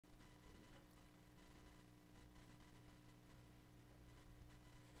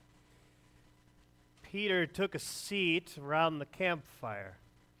Peter took a seat around the campfire.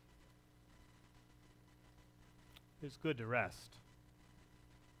 It was good to rest.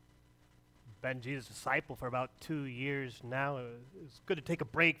 Been Jesus' disciple for about 2 years now. It was good to take a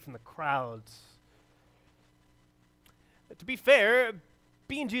break from the crowds. To be fair,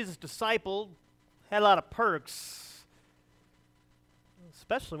 being Jesus' disciple had a lot of perks,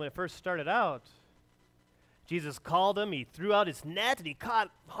 especially when it first started out. Jesus called him, he threw out his net, and he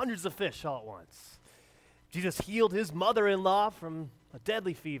caught hundreds of fish all at once. Jesus healed his mother-in-law from a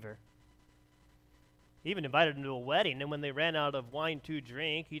deadly fever. He even invited him to a wedding, and when they ran out of wine to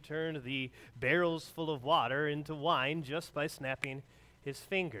drink, he turned the barrels full of water into wine just by snapping his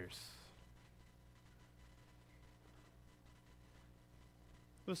fingers.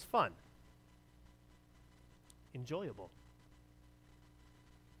 It was fun, enjoyable.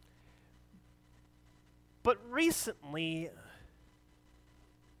 But recently,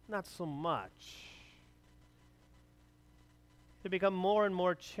 not so much. It had become more and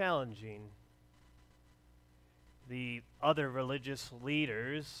more challenging. The other religious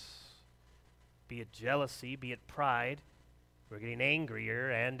leaders, be it jealousy, be it pride, were getting angrier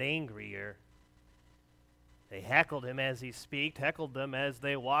and angrier. They heckled him as he spoke, heckled them as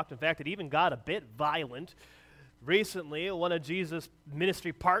they walked. In fact, it even got a bit violent. Recently, one of Jesus'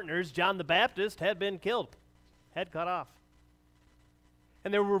 ministry partners, John the Baptist, had been killed, head cut off.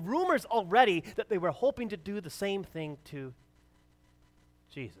 And there were rumors already that they were hoping to do the same thing to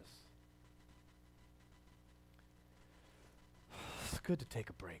Jesus. It's good to take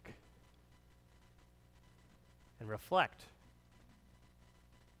a break and reflect.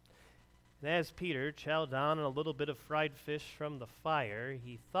 And as Peter chowed down on a little bit of fried fish from the fire,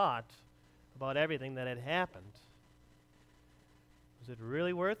 he thought about everything that had happened. Was it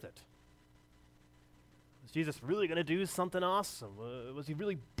really worth it? Was Jesus really going to do something awesome? Was he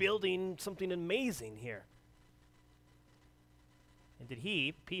really building something amazing here? And did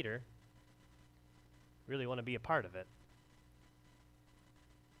he, Peter, really want to be a part of it?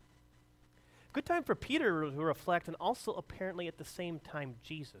 Good time for Peter to reflect, and also apparently at the same time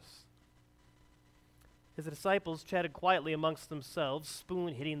Jesus. As the disciples chatted quietly amongst themselves,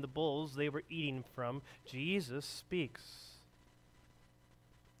 spoon hitting the bowls they were eating from, Jesus speaks.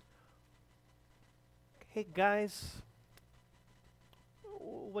 Hey guys,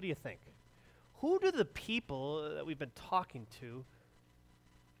 what do you think? Who do the people that we've been talking to,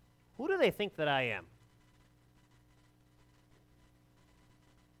 who do they think that I am?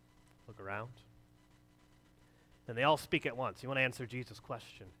 Look around. And they all speak at once. You want to answer Jesus'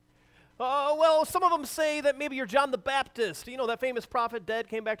 question. Well, some of them say that maybe you're John the Baptist, you know, that famous prophet dead,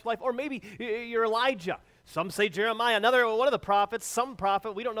 came back to life. Or maybe you're Elijah. Some say Jeremiah, one of the prophets, some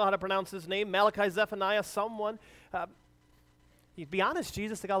prophet, we don't know how to pronounce his name, Malachi, Zephaniah, someone. To be honest,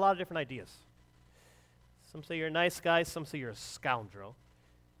 Jesus, they got a lot of different ideas. Some say you're a nice guy, some say you're a scoundrel.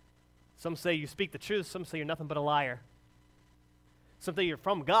 Some say you speak the truth, some say you're nothing but a liar. Some say you're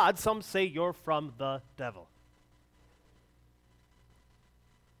from God, some say you're from the devil.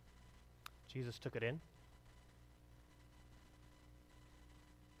 Jesus took it in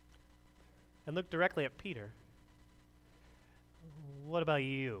and looked directly at Peter. What about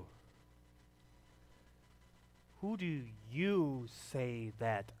you? Who do you say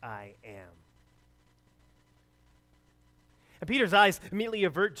that I am? And Peter's eyes immediately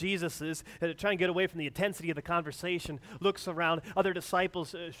avert Jesus's, trying to get away from the intensity of the conversation, looks around, other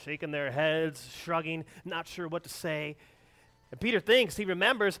disciples shaking their heads, shrugging, not sure what to say. And Peter thinks, he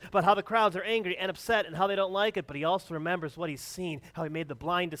remembers about how the crowds are angry and upset and how they don't like it, but he also remembers what he's seen, how he made the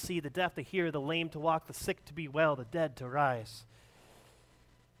blind to see, the deaf to hear, the lame to walk, the sick to be well, the dead to rise.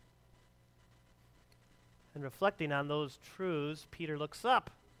 And reflecting on those truths, Peter looks up,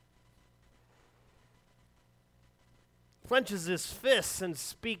 clenches his fists and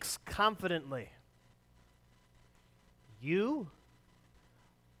speaks confidently. You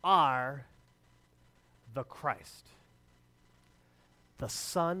are the Christ, the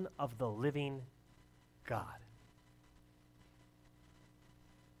Son of the living God.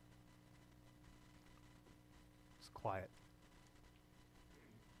 It's quiet.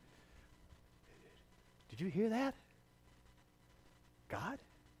 Did you hear that? God?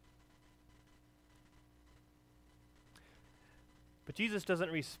 But Jesus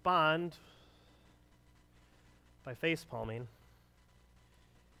doesn't respond by face palming.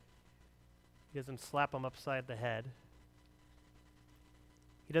 He doesn't slap him upside the head.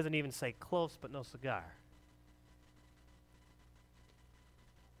 He doesn't even say close but no cigar.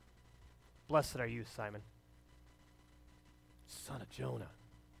 Blessed are you, Simon, son of Jonah.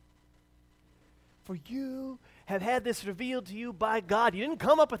 For you have had this revealed to you by God. You didn't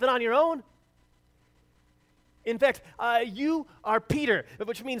come up with it on your own. In fact, you are Peter,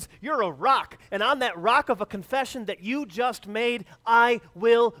 which means you're a rock. And on that rock of a confession that you just made, I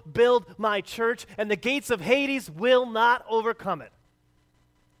will build my church, and the gates of Hades will not overcome it.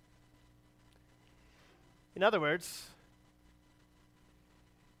 In other words,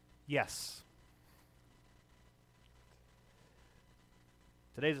 yes.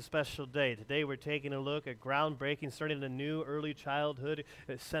 Today's a special day. Today we're taking a look at groundbreaking, starting a new early childhood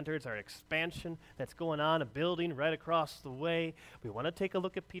center. It's our expansion that's going on, a building right across the way. We want to take a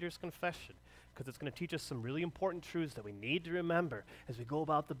look at Peter's confession because it's going to teach us some really important truths that we need to remember as we go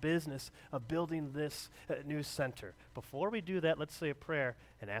about the business of building this new center. Before we do that, let's say a prayer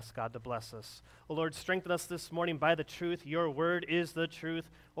and ask God to bless us. Oh Lord, strengthen us this morning by the truth. Your word is the truth.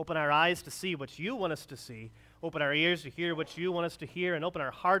 Open our eyes to see what you want us to see. Open our ears to hear what you want us to hear, and open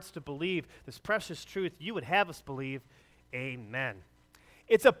our hearts to believe this precious truth you would have us believe. Amen.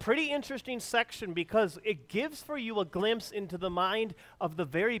 It's a pretty interesting section because it gives for you a glimpse into the mind of the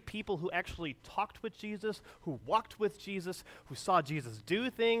very people who actually talked with Jesus, who walked with Jesus, who saw Jesus do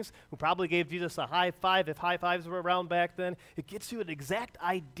things, who probably gave Jesus a high five if high fives were around back then. It gets you an exact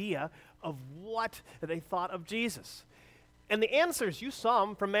idea of what they thought of Jesus. And the answers, you saw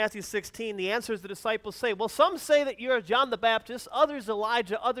them from Matthew 16, the answers the disciples say, well, some say that you're John the Baptist, others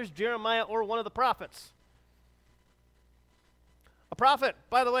Elijah, others Jeremiah, or one of the prophets. A prophet,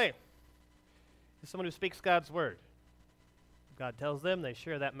 by the way, is someone who speaks God's word. God tells them, they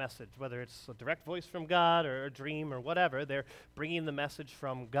share that message, whether it's a direct voice from God or a dream or whatever, they're bringing the message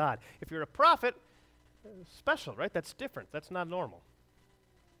from God. If you're a prophet, special, right? That's different. That's not normal.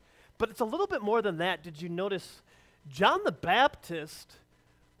 But it's a little bit more than that. Did you notice John the Baptist,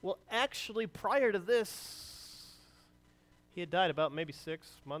 well, actually, prior to this, he had died about maybe 6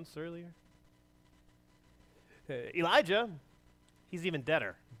 months earlier. Elijah, he's even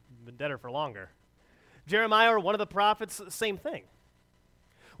deader. Been deader for longer. Jeremiah, or one of the prophets, same thing.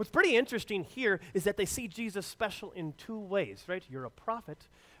 What's pretty interesting here is that they see Jesus special in 2 ways, right? You're a prophet.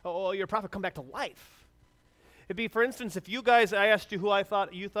 Oh, you're a prophet come back to life. It'd be, for instance, if you guys, I asked you who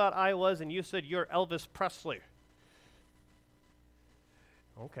you thought I was, and you said you're Elvis Presley.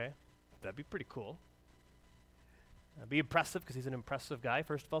 Okay, that'd be pretty cool. That'd be impressive because he's an impressive guy,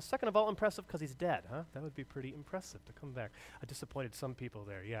 first of all. Second of all, impressive because he's dead, huh? That would be pretty impressive to come back. I disappointed some people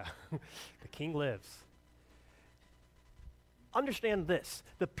there, yeah. The king lives. Understand this.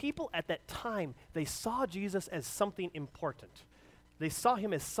 The people at that time, they saw Jesus as something important. They saw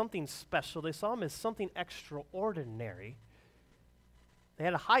him as something special. They saw him as something extraordinary. They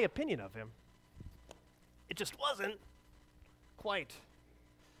had a high opinion of him. It just wasn't quite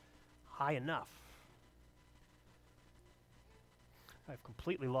high enough. I've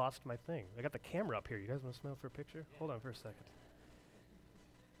completely lost my thing. I got the camera up here. You guys want to smell for a picture? Yeah. Hold on for a second.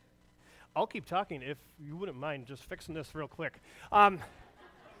 I'll keep talking if you wouldn't mind just fixing this real quick.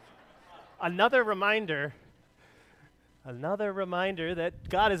 Another reminder that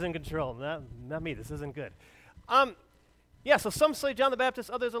God is in control. Not me. This isn't good. Yeah, so some say John the Baptist,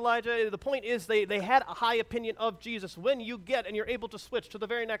 others Elijah. The point is they had a high opinion of Jesus. When you get and you're able to switch to the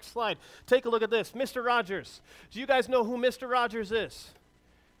very next slide, take a look at this. Mr. Rogers. Do you guys know who Mr. Rogers is?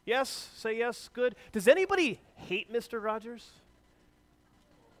 Yes? Say yes. Good. Does anybody hate Mr. Rogers?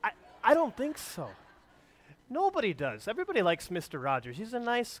 I don't think so. Nobody does. Everybody likes Mr. Rogers. He's a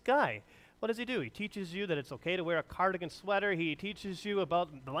nice guy. What does he do? He teaches you that it's okay to wear a cardigan sweater. He teaches you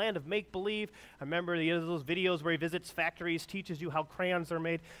about the land of make-believe. I remember those videos where he visits factories, teaches you how crayons are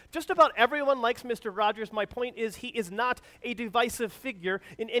made. Just about everyone likes Mr. Rogers. My point is he is not a divisive figure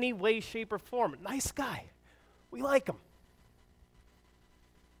in any way, shape, or form. Nice guy. We like him.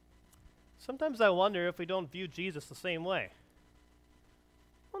 Sometimes I wonder if we don't view Jesus the same way.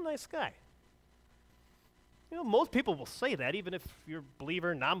 Well, nice guy. You know, most people will say that, even if you're a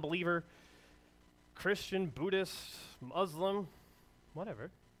believer, non-believer, Christian, Buddhist, Muslim, whatever.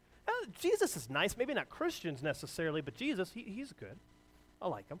 Jesus is nice. Maybe not Christians necessarily, but Jesus, he's good. I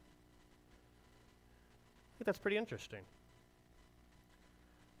like him. I think that's pretty interesting.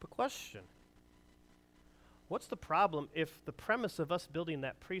 But question, what's the problem if the premise of us building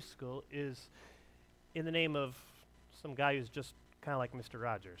that preschool is in the name of some guy who's just kind of like Mr.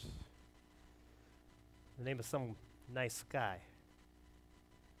 Rogers? In the name of some nice guy.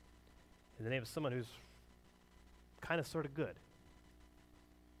 In the name of someone who's kind of sort of good.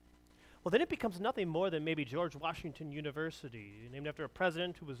 Well, then it becomes nothing more than maybe George Washington University, named after a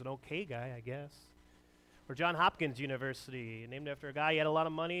president who was an okay guy, I guess. Or John Hopkins University, named after a guy who had a lot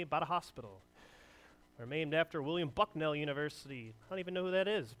of money, bought a hospital. Or named after William Bucknell University. I don't even know who that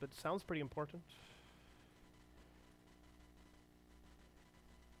is, but it sounds pretty important.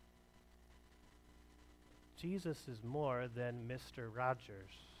 Jesus is more than Mr.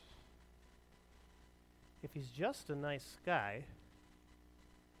 Rogers. If he's just a nice guy,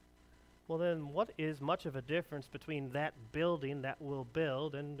 well then what is much of a difference between that building that we'll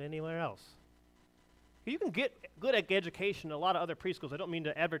build and anywhere else? You can get good education in a lot of other preschools. I don't mean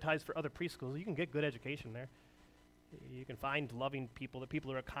to advertise for other preschools. You can get good education there. You can find loving people, the people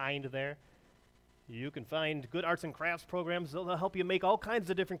who are kind there. You can find good arts and crafts programs. They'll help you make all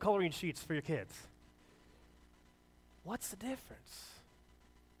kinds of different coloring sheets for your kids. What's the difference?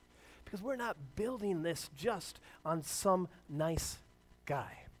 Because we're not building this just on some nice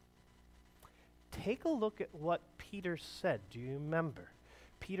guy. Take a look at what Peter said. Do you remember?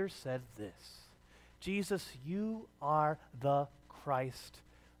 Peter said this: Jesus, you are the Christ,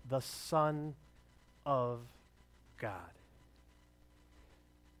 the Son of God.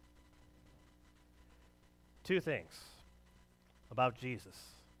 Two things about Jesus.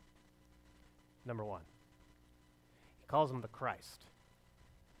 Number one, he calls him the Christ.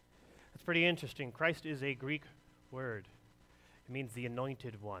 That's pretty interesting. Christ is a Greek word. It means the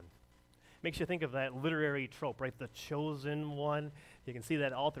anointed one. Makes you think of that literary trope, right? The chosen one. You can see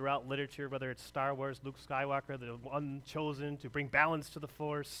that all throughout literature, whether it's Star Wars, Luke Skywalker, the one chosen to bring balance to the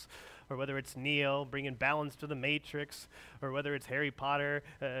Force, or whether it's Neo bringing balance to the Matrix, or whether it's Harry Potter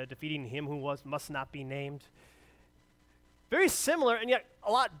defeating him who must not be named. Very similar and yet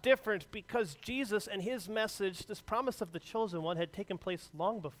a lot different, because Jesus and his message, this promise of the chosen one, had taken place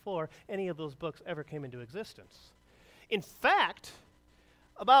long before any of those books ever came into existence. In fact,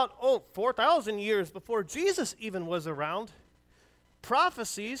 about 4,000 years before Jesus even was around,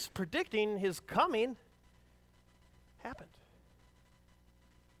 prophecies predicting his coming happened.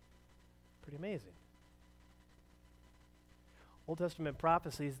 Pretty amazing. Old Testament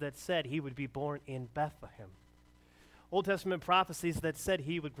prophecies that said he would be born in Bethlehem. Old Testament prophecies that said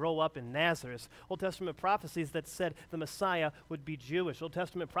he would grow up in Nazareth. Old Testament prophecies that said the Messiah would be Jewish. Old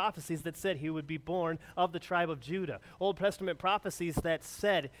Testament prophecies that said he would be born of the tribe of Judah. Old Testament prophecies that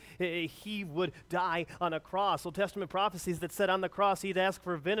said he would die on a cross. Old Testament prophecies that said on the cross he'd ask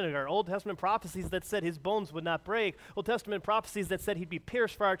for vinegar. Old Testament prophecies that said his bones would not break. Old Testament prophecies that said he'd be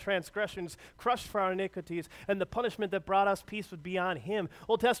pierced for our transgressions, crushed for our iniquities, and the punishment that brought us peace would be on him.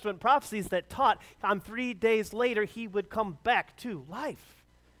 Old Testament prophecies that taught on 3 days later he would come back to life.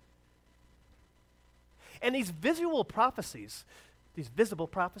 And these visual prophecies, these visible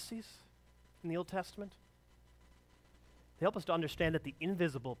prophecies in the Old Testament, they help us to understand that the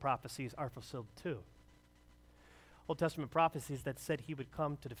invisible prophecies are fulfilled too. Old Testament prophecies that said he would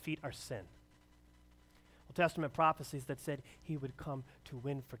come to defeat our sin. Old Testament prophecies that said he would come to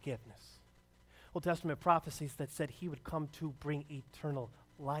win forgiveness. Old Testament prophecies that said he would come to bring eternal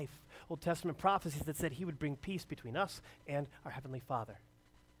life. Old Testament prophecies that said he would bring peace between us and our Heavenly Father.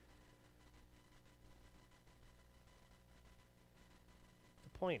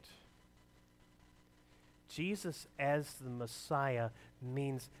 The point: Jesus as the Messiah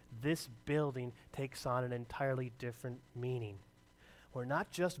means this building takes on an entirely different meaning. We're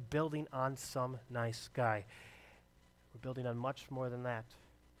not just building on some nice guy. We're building on much more than that.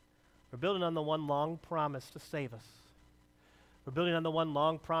 We're building on the one long promise to save us. We're building on the one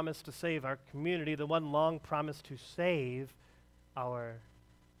long promise to save our community, the one long promise to save our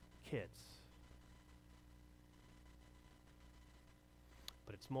kids.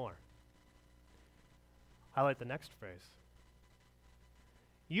 But it's more. Highlight the next phrase.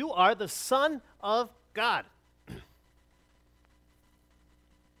 You are the Son of God.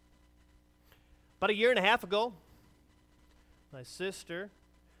 About a year and a half ago, my sister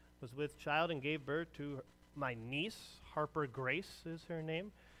was with child and gave birth to my niece. Harper Grace is her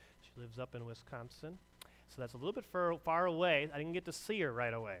name. She lives up in Wisconsin. So that's a little bit far away. I didn't get to see her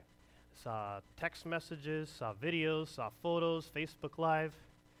right away. Saw text messages, saw videos, saw photos, Facebook Live.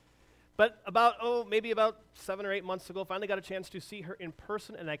 But maybe about 7 or 8 months ago, finally got a chance to see her in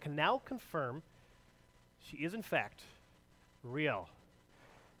person, and I can now confirm she is in fact real.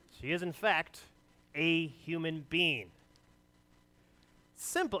 She is in fact a human being.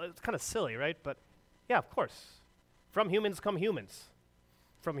 Simple, it's kind of silly, right? But yeah, of course. From humans come humans.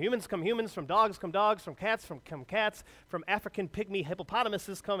 From humans come humans, from dogs come dogs, from cats come cats, from African pygmy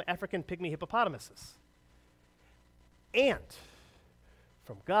hippopotamuses come African pygmy hippopotamuses. And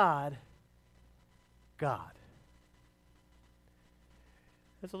from God, God.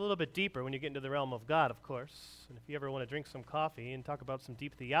 It's a little bit deeper when you get into the realm of God, of course. And if you ever want to drink some coffee and talk about some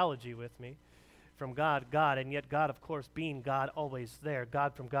deep theology with me, from God, God, and yet God, of course, being God, always there.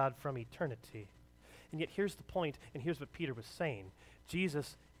 God from eternity. And yet here's the point, and here's what Peter was saying.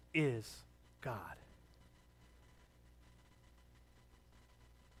 Jesus is God.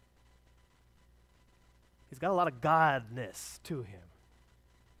 He's got a lot of godness to him.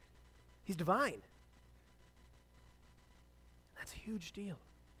 He's divine. That's a huge deal.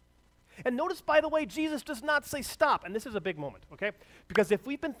 And notice, by the way, Jesus does not say stop, and this is a big moment, okay? Because if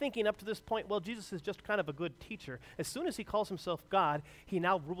we've been thinking up to this point, well, Jesus is just kind of a good teacher, as soon as he calls himself God, he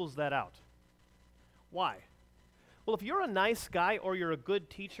now rules that out. Why? Well, if you're a nice guy or you're a good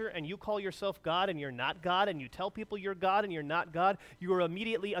teacher and you call yourself God and you're not God, and you tell people you're God and you're not God, you are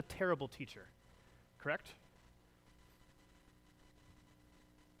immediately a terrible teacher, correct?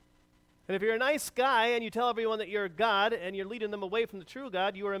 And if you're a nice guy and you tell everyone that you're God and you're leading them away from the true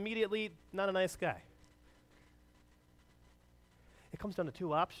God, you are immediately not a nice guy. It comes down to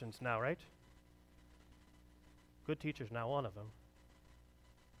two options now, right? Good teacher's not one of them.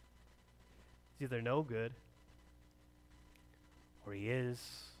 He's either no good or he is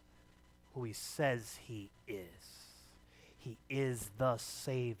who he says he is. He is the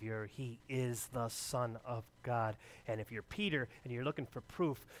Savior. He is the Son of God. And if you're Peter and you're looking for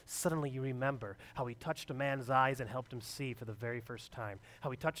proof, suddenly you remember how he touched a man's eyes and helped him see for the very first time. How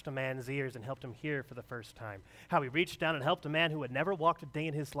he touched a man's ears and helped him hear for the first time. How he reached down and helped a man who had never walked a day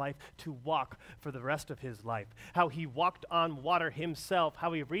in his life to walk for the rest of his life. How he walked on water himself.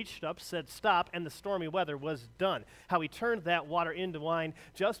 How he reached up, said stop, and the stormy weather was done. How he turned that water into wine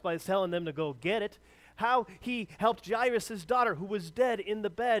just by telling them to go get it. How he helped Jairus' daughter, who was dead in the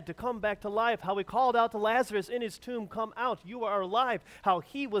bed, to come back to life. How he called out to Lazarus in his tomb, come out, you are alive. How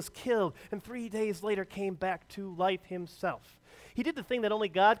he was killed and 3 days later came back to life himself. He did the thing that only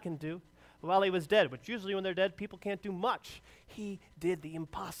God can do while he was dead, which usually when they're dead, people can't do much. He did the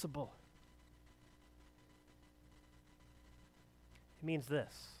impossible. It means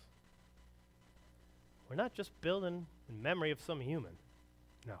this. We're not just building in memory of some human.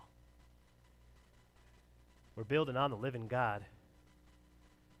 No. We're building on the living God.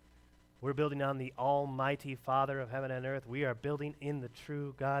 We're building on the almighty Father of heaven and earth. We are building in the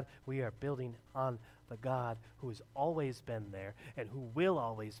true God. We are building on the God who has always been there and who will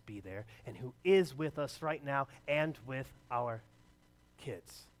always be there and who is with us right now and with our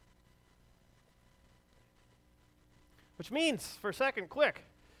kids. Which means, for a second, quick,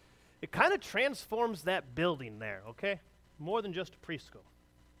 it kind of transforms that building there, okay? More than just a preschool.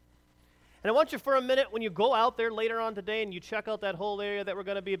 And I want you for a minute, when you go out there later on today and you check out that whole area that we're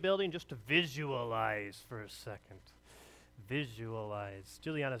going to be building, just to visualize for a second. Visualize.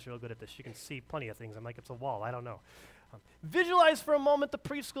 Juliana's real good at this. She can see plenty of things. I'm like, it's a wall. I don't know. Visualize for a moment the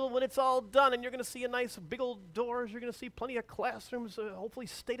preschool when it's all done, and you're going to see a nice big old doors. You're going to see plenty of classrooms, hopefully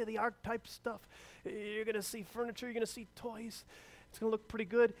state-of-the-art type stuff. You're going to see furniture. You're going to see toys. It's going to look pretty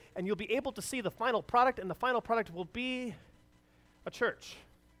good, and you'll be able to see the final product, and the final product will be a church.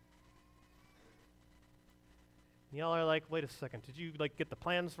 Y'all are like, wait a second, did you get the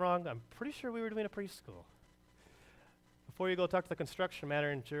plans wrong? I'm pretty sure we were doing a preschool. Before you go talk to the construction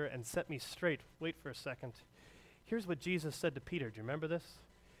manager and set me straight, wait for a second. Here's what Jesus said to Peter. Do you remember this?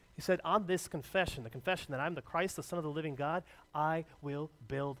 He said, on this confession, the confession that I'm the Christ, the Son of the living God, I will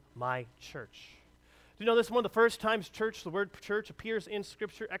build my church. Do you know this is one of the first times the word church appears in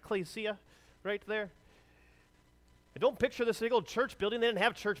Scripture, ecclesia, right there? And don't picture this big old church building. They didn't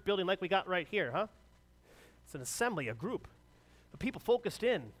have church building like we got right here, huh? It's an assembly, a group, the people focused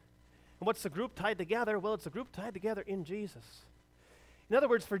in. And what's the group tied together? Well, it's a group tied together in Jesus. In other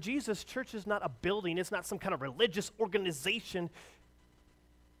words, for Jesus, church is not a building. It's not some kind of religious organization.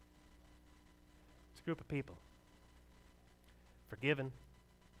 It's a group of people, forgiven,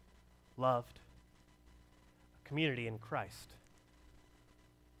 loved, a community in Christ.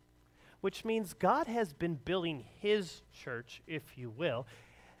 Which means God has been building his church, if you will,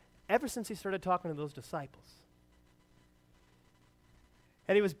 ever since he started talking to those disciples.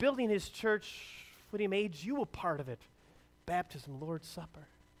 And he was building his church when he made you a part of it. Baptism, Lord's Supper,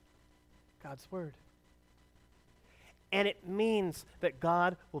 God's Word. And it means that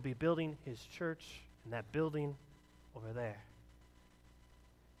God will be building his church in that building over there.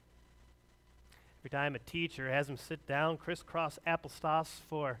 Every time a teacher has them sit down, crisscross applesauce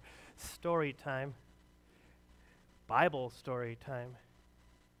for story time, Bible story time,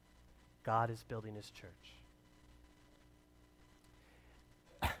 God is building his church.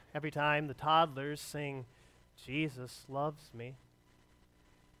 Every time the toddlers sing, Jesus loves me,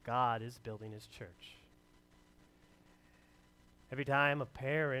 God is building his church. Every time a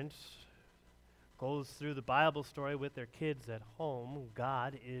parent goes through the Bible story with their kids at home,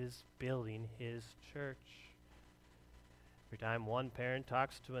 God is building his church. Every time one parent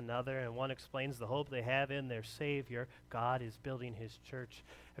talks to another and one explains the hope they have in their Savior, God is building his church.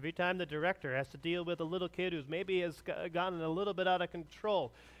 Every time the director has to deal with a little kid who's maybe has gotten a little bit out of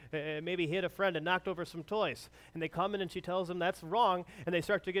control, maybe hit a friend and knocked over some toys, and they come in and she tells them that's wrong, and they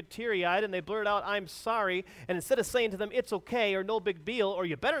start to get teary-eyed and they blurt out, "I'm sorry," and instead of saying to them, "It's okay," or "No big deal," or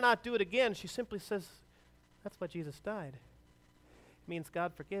 "You better not do it again," she simply says, "That's why Jesus died." It means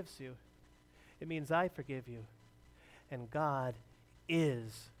God forgives you. It means I forgive you. And God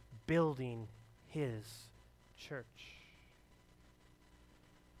is building his church.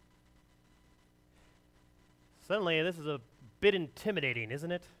 Suddenly, this is a bit intimidating,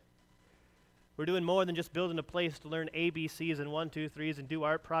 isn't it? We're doing more than just building a place to learn ABCs and 1, 2, 3s and do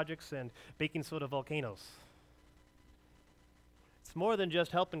art projects and baking soda volcanoes. It's more than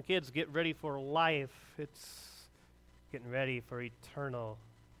just helping kids get ready for life. It's getting ready for eternal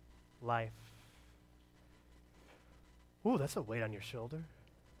life. Ooh, that's a weight on your shoulder.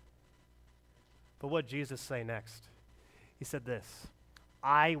 But what did Jesus say next? He said this,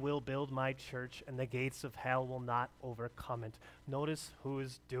 "I will build my church, and the gates of hell will not overcome it." Notice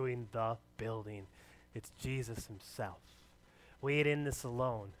who's doing the building. It's Jesus himself. We ain't in this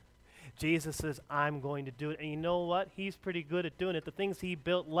alone. Jesus says, "I'm going to do it." And you know what? He's pretty good at doing it. The things he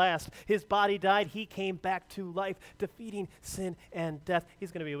built last. His body died. He came back to life, defeating sin and death.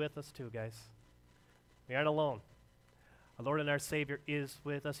 He's going to be with us too, guys. We aren't alone. Our Lord and our Savior is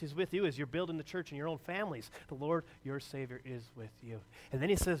with us. He's with you as you're building the church in your own families. The Lord, your Savior, is with you. And then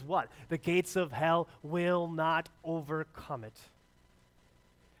he says what? The gates of hell will not overcome it.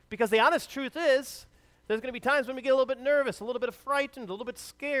 Because the honest truth is, there's going to be times when we get a little bit nervous, a little bit frightened, a little bit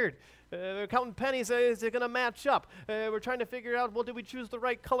scared. We're counting pennies, is it going to match up? We're trying to figure out, well, did we choose the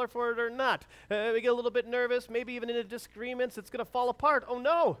right color for it or not? We get a little bit nervous, maybe even into disagreements. It's going to fall apart. Oh,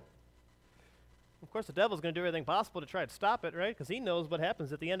 no. Of course, the devil's going to do everything possible to try to stop it, right? Because he knows what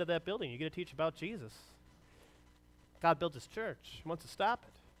happens at the end of that building. You get to teach about Jesus. God built his church. He wants to stop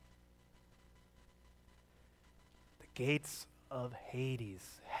it. The gates of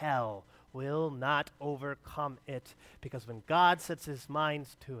Hades, hell, will not overcome it. Because when God sets his mind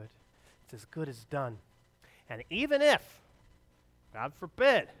to it, it's as good as done. And even if, God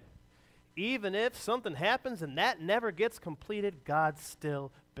forbid, even if something happens and that never gets completed, God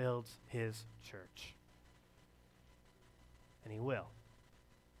still builds his church. And he will.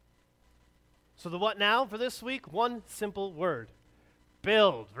 So the what now for this week? One simple word.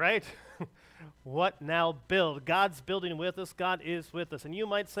 Build, right? What now? Build. God's building with us. God is with us. And you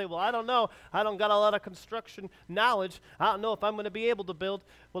might say, well, I don't know. I don't got a lot of construction knowledge. I don't know if I'm going to be able to build.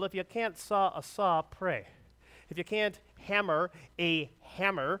 Well, if you can't saw a saw, pray. If you can't hammer a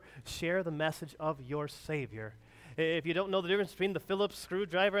hammer, share the message of your Savior. If you don't know the difference between the Phillips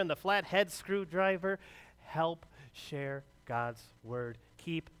screwdriver and the flathead screwdriver, help share God's word.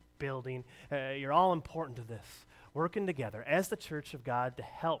 Keep building. You're all important to this. Working together as the church of God to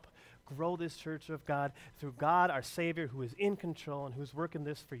help grow this church of God through God, our Savior, who is in control and who's working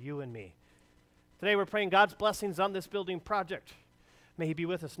this for you and me. Today we're praying God's blessings on this building project. May he be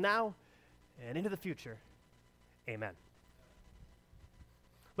with us now and into the future. Amen.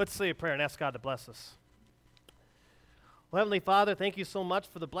 Let's say a prayer and ask God to bless us. Well, Heavenly Father, thank you so much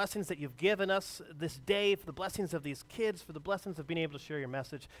for the blessings that you've given us this day, for the blessings of these kids, for the blessings of being able to share your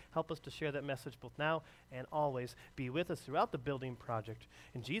message. Help us to share that message both now and always. Be with us throughout the building project.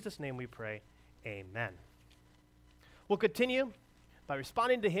 In Jesus' name we pray, amen. We'll continue by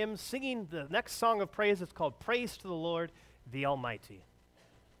responding to him, singing the next song of praise. It's called Praise to the Lord, the Almighty.